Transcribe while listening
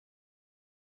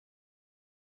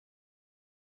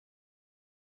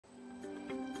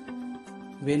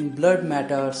When blood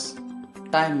matters,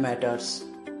 time matters.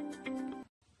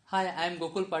 Hi, I am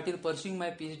Gokul Patil pursuing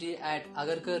my PhD at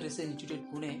Agarkar Research Institute,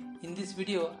 Pune. In this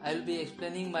video, I will be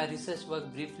explaining my research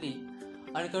work briefly.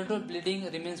 Uncontrolled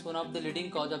bleeding remains one of the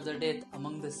leading cause of the death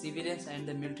among the civilians and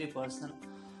the military personnel.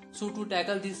 So to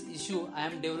tackle this issue, I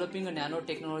am developing a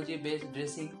nanotechnology based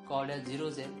dressing called as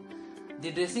xerogel. The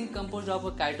dressing composed of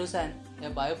a chitosan, a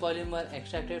biopolymer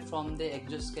extracted from the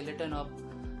exoskeleton of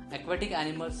aquatic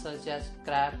animals such as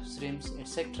crabs, shrimps,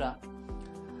 etc.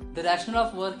 The rationale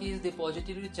of work is the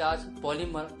positively charged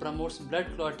polymer promotes blood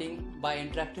clotting by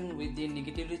interacting with the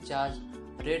negatively charged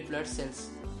red blood cells.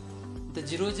 The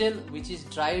xerogel, which is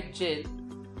dried gel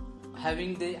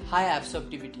having the high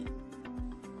absorptivity.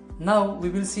 Now we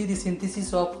will see the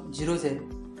synthesis of xerogel.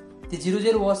 The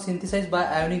xerogel was synthesized by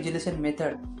ionic gelation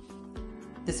method.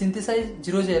 The synthesized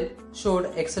xerogel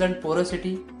showed excellent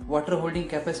porosity, water holding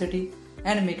capacity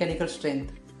and mechanical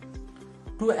strength.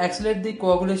 To accelerate the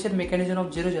coagulation mechanism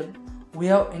of xerogel, we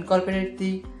have incorporated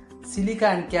the silica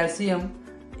and calcium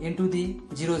into the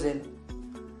xerogel.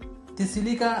 The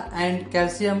silica and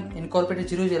calcium incorporated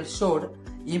xerogel showed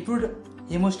improved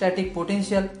hemostatic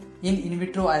potential in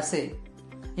vitro assay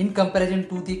in comparison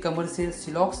to the commercial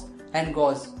silox and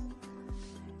gauze.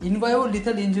 In vivo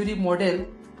lethal injury model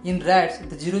in rats,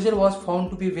 the xerogel was found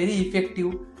to be very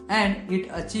effective and it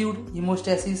achieved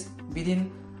hemostasis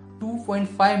within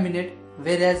 2.5 minutes,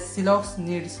 whereas silox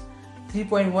needs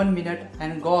 3.1 minutes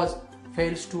and gauze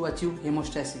fails to achieve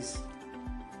hemostasis.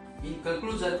 In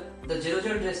conclusion, the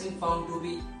xerogel dressing found to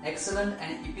be excellent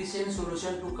and efficient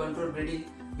solution to control bleeding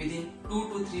within 2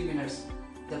 to 3 minutes.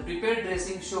 The prepared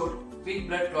dressing showed quick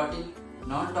blood clotting,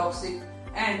 non-toxic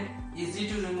and easy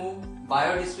to remove,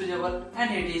 biodisposable,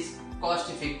 and it is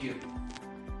cost effective.